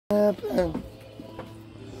snapping.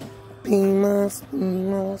 Beamers,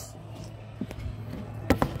 beamers.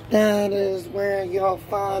 That is where you'll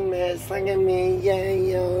find me, singing me, yeah,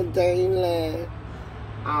 yo, daily.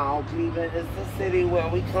 Oh, Cleveland is the city where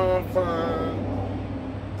we come from.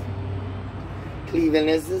 Cleveland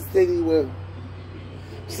is the city where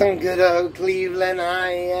some good old Cleveland,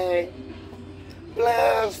 I ain't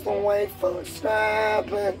blast away for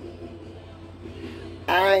scrapping.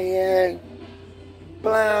 I ain't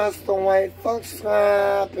blast away for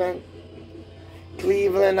scrapping.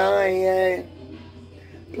 Cleveland, I ain't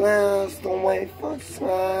blast away for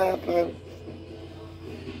scrapping.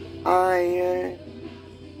 I ain't.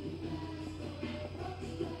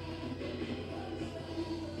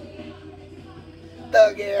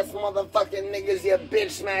 Thug ass motherfucking niggas, you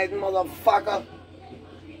bitch made motherfucker.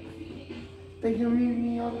 Think you meet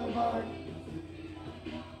me on the bar?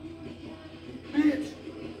 Bitch.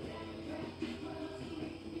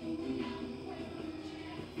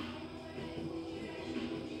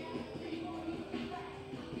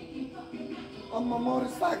 On my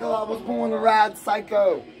motorcycle, I was born to ride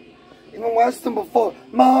psycho. Even worse than before.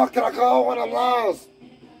 Ma, can I call when I'm lost?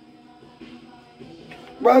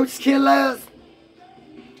 Roach killers.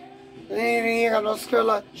 He ain't got no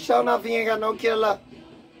skrilla. Sure enough, he ain't got no killer.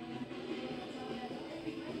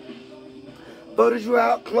 Voted you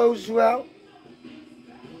out, closed you out.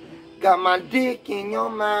 Got my dick in your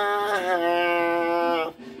mouth.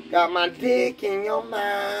 Got my dick in your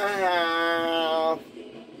mouth.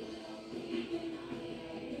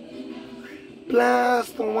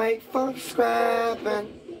 Blast and wait for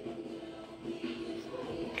scrapping.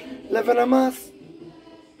 Living a must.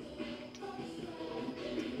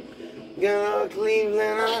 Girl,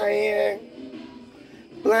 Cleveland, I am.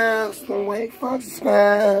 Blast and wait for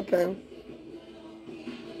scrapping.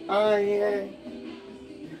 I am.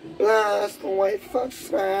 Blast and wait for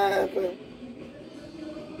scrapping.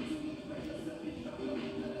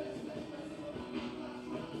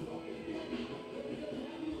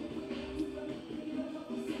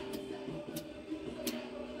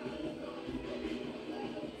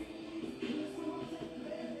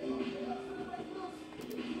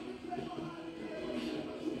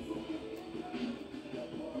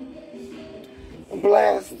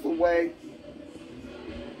 Blast away.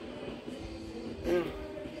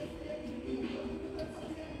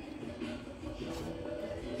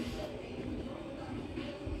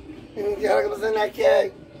 And y'all was in that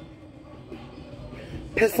keg.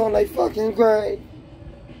 Piss on they fucking grave.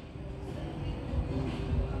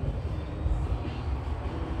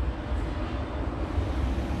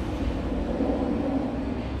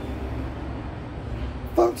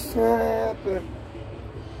 Fuck's happening.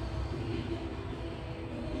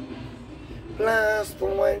 Blast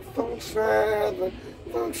away, funk scrapping,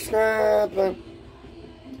 funk scrapping.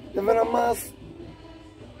 Living a must.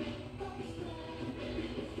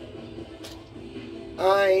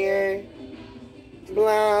 I ain't.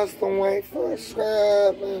 Blast away, funk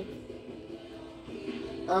scrapping.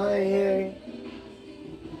 I ain't.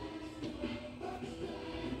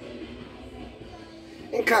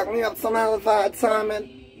 And cock me up some halified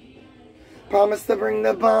timing. Promise to bring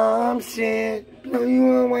the bomb shit. Blow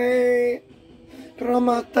you away. Put it on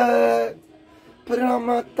my thug. Put it on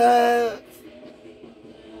my thug.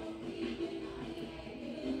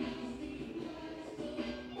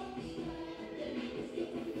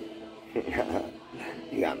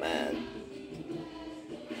 You got mad.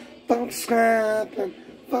 Funk scrapping.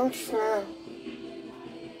 Funk scrapping.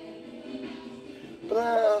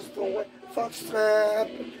 Blast away. Funk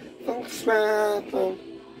scrapping. Funk scrapping.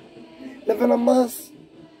 Living a must.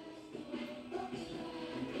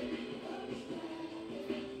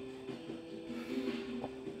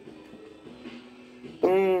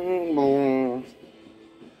 Boom, boom.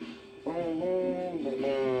 Boom, boom, boom,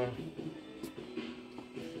 boom.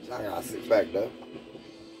 I got 6 back though.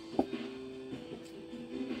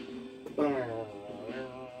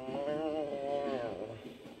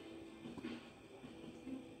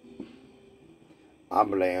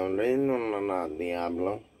 Hable, no,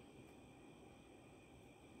 diablo.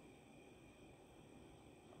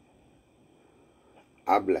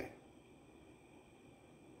 Hable.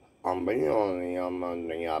 Hombre, no,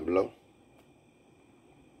 diablo.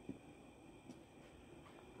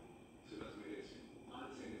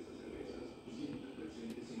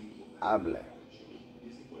 Hable.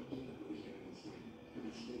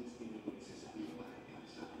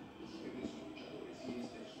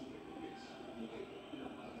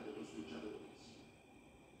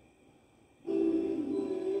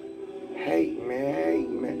 Hate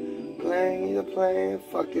me, play the plan,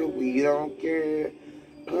 fuck it, we don't care.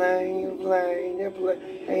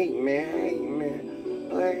 Hate me.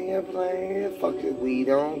 Play it, fuck it, we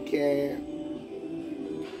don't care.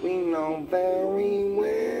 We know very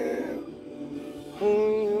well who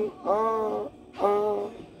you are.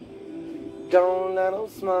 Don't let them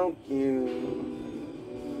smoke you.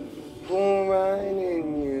 Pull right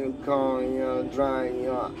in you, call you, dry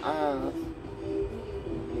your eyes.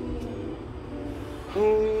 Who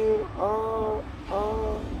you are.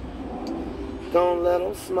 Don't let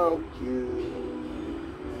them smoke you.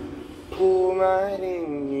 Pull right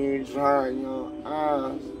in you, dry your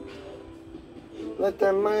eyes. Let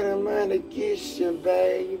that murder kiss you,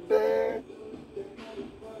 baby.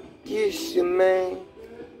 Kiss you, man.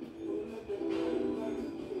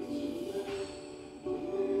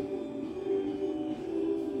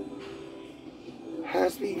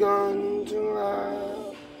 Has begun to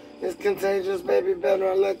rise. It's contagious, baby.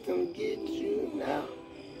 Better let them get you now.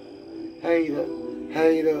 Hater.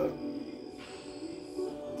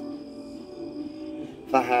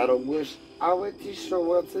 If I had a wish, I would teach the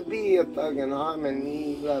world to be a thug in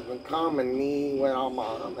harmony, loving harmony with all my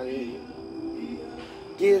harmony.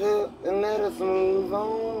 Get up and let us move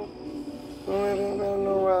on. Let it run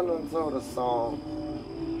around until the song.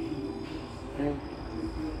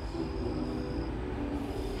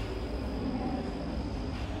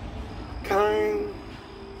 Kind.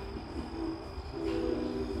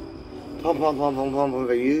 Pump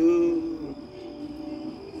for you.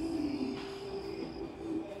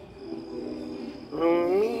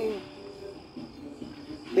 Me.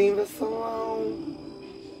 Leave us alone.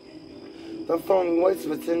 The phony voice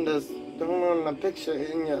pretenders. Don't want a picture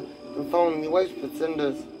in ya. The phony voice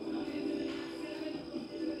pretenders.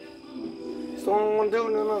 So I'm gonna do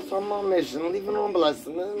this on my mission. Leaving on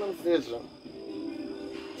blessing and I'm stitching.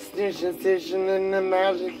 Stitching in the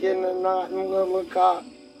magic in the knot and little caught.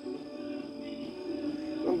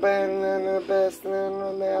 The band and the best and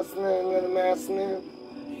the mass and the mass and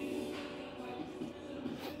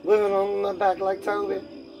living on the back like Toby.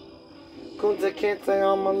 Kunta Kinte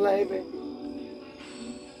on my lady.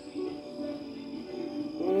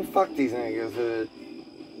 Fuck these niggas, hood.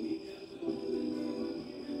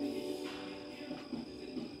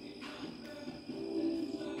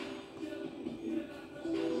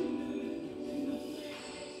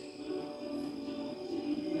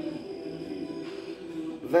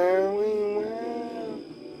 Very well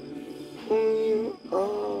who you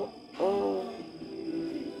are.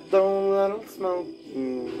 Don't let them smoke you.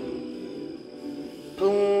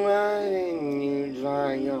 Pull right in you,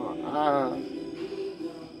 dry your eyes.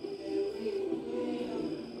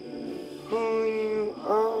 Who you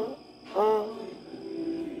are.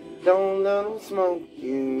 Don't let them smoke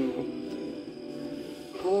you.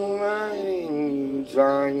 Pull right in you,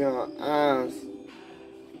 dry your eyes.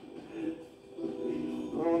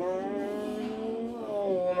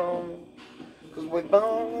 Cause we're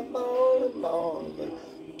born.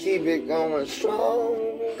 Keep it going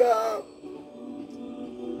stronger.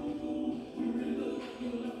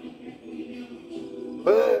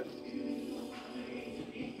 But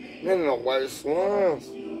in the worst ones,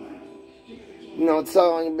 you know,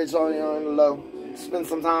 tell your bitch on you on the low. Spend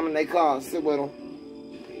some time in their car, sit with them,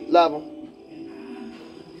 love them.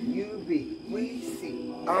 We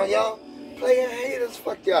see. Y'all, playin' haters,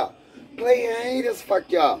 fuck y'all. Playin' haters, fuck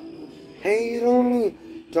y'all. Hate on me,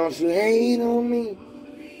 don't you hate on me.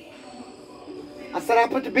 I said I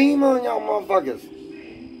put the beam on y'all motherfuckers.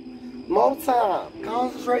 More time,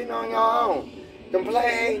 concentrating on your own. Them play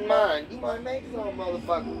hate mine. You might make some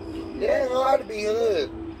motherfucker. It ain't hard to be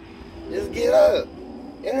hood. Just get up.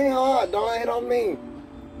 It ain't hard, don't hate on me.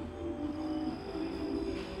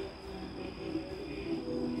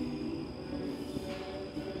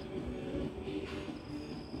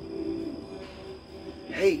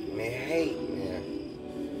 Hate me.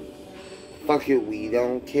 Fuck it, we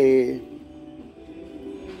don't care.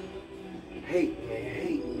 Hate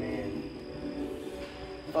me.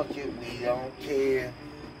 Fuck it, we don't care.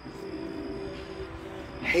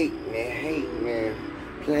 Hate me.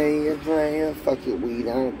 Player, fuck it, we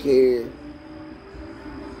don't care.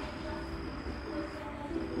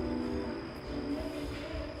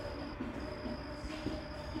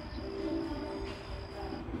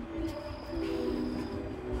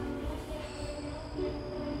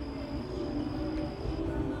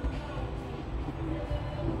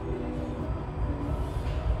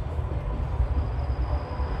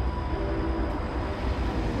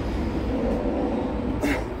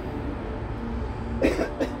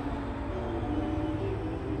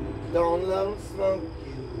 Don't let them smoke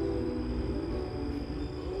you.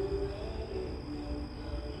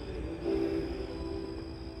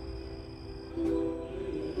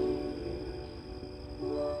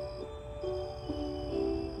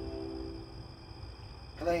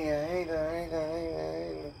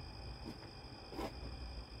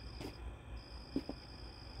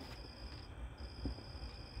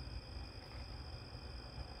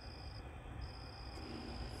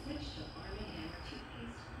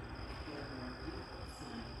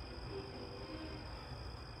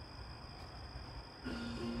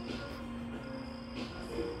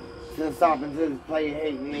 Shouldn't stop until this player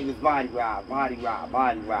hating niggas body ride, body ride,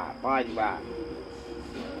 body ride, body ride.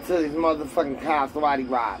 Till these motherfucking cops body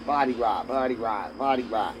ride, body ride, body ride, body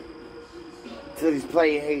ride. Till these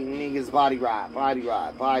player hating niggas body ride, body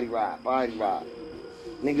ride, body ride, body ride.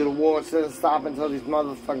 Nigga, the war shouldn't stop until these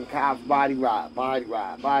motherfucking cops body ride, body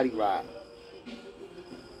ride, body ride.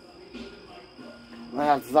 I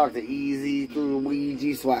have to talk to Easy through the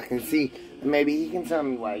Ouija so I can see. Maybe he can tell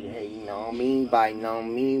me why you hating on me, biting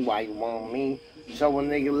on me, why you want me. Show a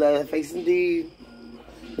nigga love face indeed.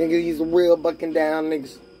 Nigga, he's a real bucking down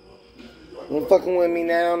niggas. You fucking with me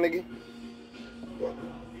now, nigga.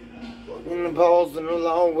 In the balls and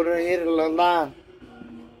along with a hit of a lie.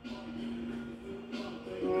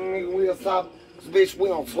 Nigga, we'll stop. Cause bitch, we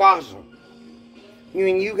gon' squash them. You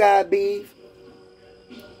and you got beef.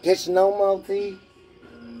 Catch no more teeth.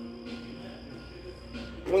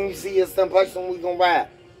 When you see us some person, we gon' rap.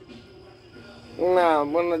 Nah,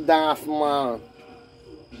 I'm gonna die for mine.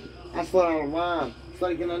 I swear on rhyme. So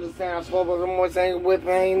you can understand I spoke with more saying with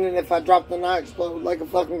pain. And if I drop the knife, explode like a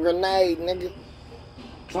fucking grenade, nigga.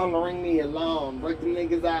 Trying to ring me along. Break the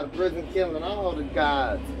niggas out of prison, killing all the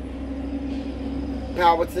gods.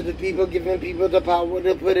 Power to the people, giving people the power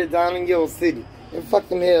to put it down in your city. And fuck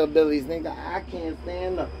them hillbillies, nigga. I can't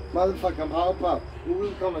stand the motherfucking pop-up.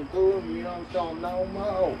 We coming through and we don't show them no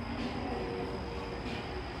more.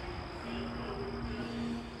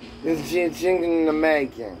 This shit chicken in the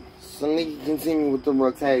making. So nigga continue with the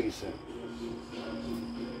rotation.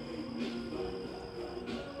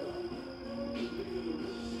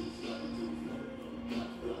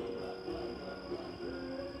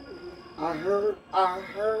 I heard, I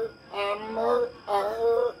heard. I'm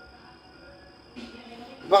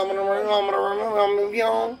gonna move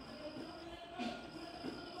on.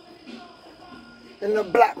 And the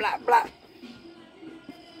blah, blah, blah.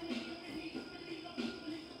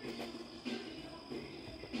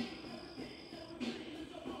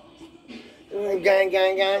 Gang,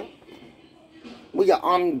 gang, gang. We got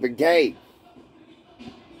Army Brigade.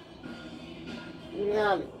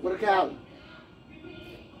 What a cow.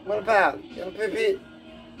 What about it? In a pit.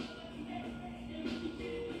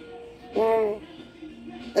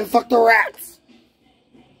 And fuck the rats.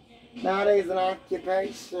 Nowadays an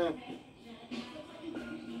occupation.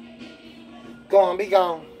 Go on, be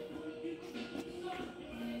gone.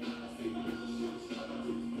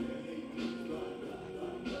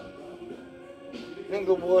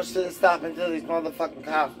 Nigga war shouldn't stop until these motherfucking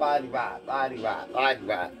cops body ride, body ride, body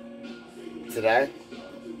ride. Today?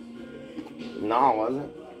 No, it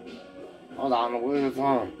wasn't. Hold on, the wheels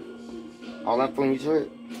on. All that funny shit.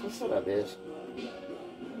 Shut up, bitch.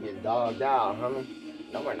 Get dogged out, homie.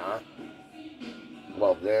 No, we're not.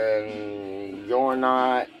 Well, then you're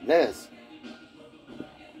not this.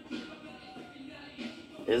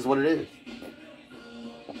 It is what it is.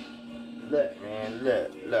 Look, man,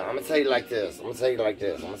 look. I'm gonna tell you like this. I'm gonna tell you like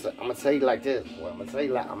this. I'm gonna tell you like this. Boy, I'm gonna tell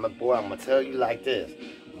you like I'm gonna tell you like this.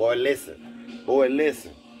 Boy, listen. Boy,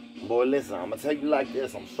 listen. Boy, listen. I'm gonna tell you like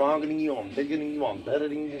this. I'm stronger than you. I'm bigger than you. I'm better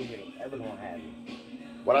than you. You ever gonna have you.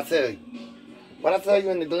 What I tell you? What I tell you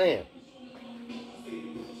in the Glen?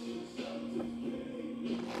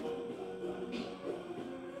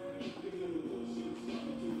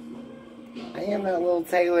 I am that little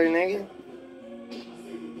Taylor nigga.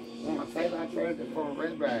 My Taylor, I traded it for a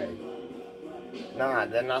wristband. Nah,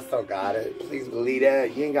 then I still got it. Please believe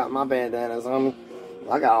that. You ain't got my bandanas on me.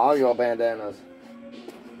 I got all your bandanas.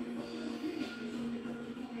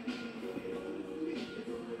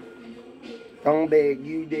 Don't beg,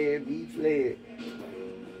 you dead, be fled.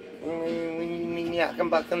 When you meet me, I can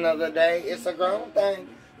buck another day. It's a grown thing.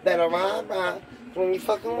 Better ride. When you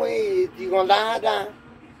fucking with, you gon' die.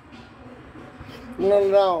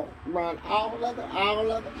 No. Run all of it.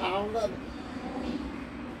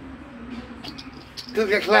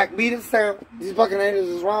 Click a clack, beat it sound. These fucking haters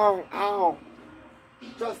is wrong. Oh.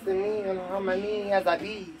 Trust in me and on my knee as I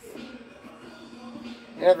peace.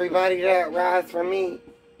 Everybody that rides for me,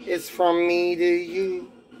 it's from me to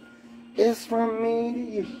you. It's from me to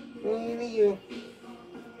you. Me to you.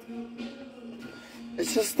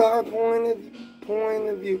 It's just our point of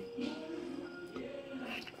view.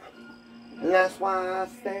 And that's why I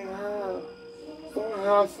stay high.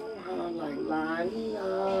 Somehow, like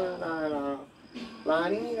la-dee-da,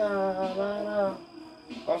 la-dee-da.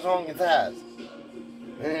 What's wrong with that?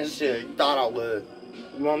 Man, shit, you thought I would.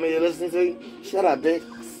 You want me to listen to you? Shut up, bitch.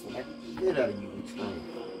 Smack the shit out of you.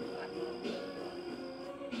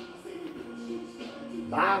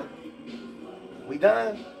 Bye. We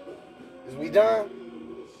done? Is we done?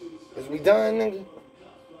 Is we done, nigga?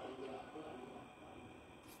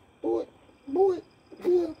 Boy.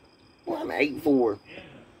 8-4.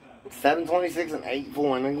 726 and 8-4.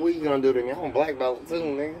 Nigga, what you gonna do to me? I'm a black belt too,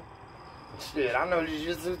 nigga. Shit, I know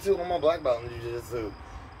jiu-jitsu too. I'm a black belt in jiu-jitsu.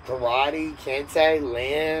 Karate, kente,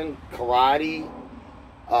 land, karate,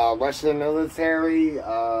 Russian military,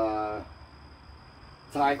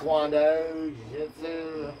 taekwondo,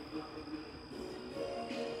 jiu-jitsu.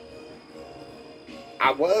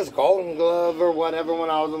 I was Golden Glove or whatever when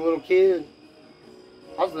I was a little kid.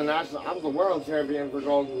 I was the world champion for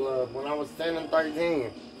Golden Glove when I was 10 and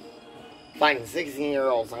 13. Fighting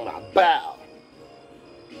 16-year-olds talking about bow.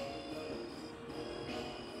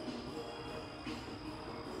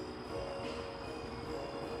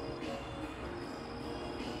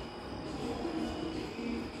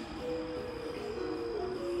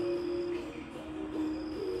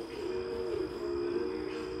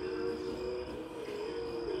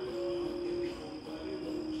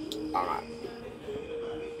 Alright.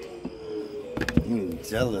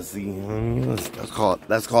 Jealousy.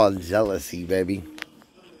 That's called jealousy, baby.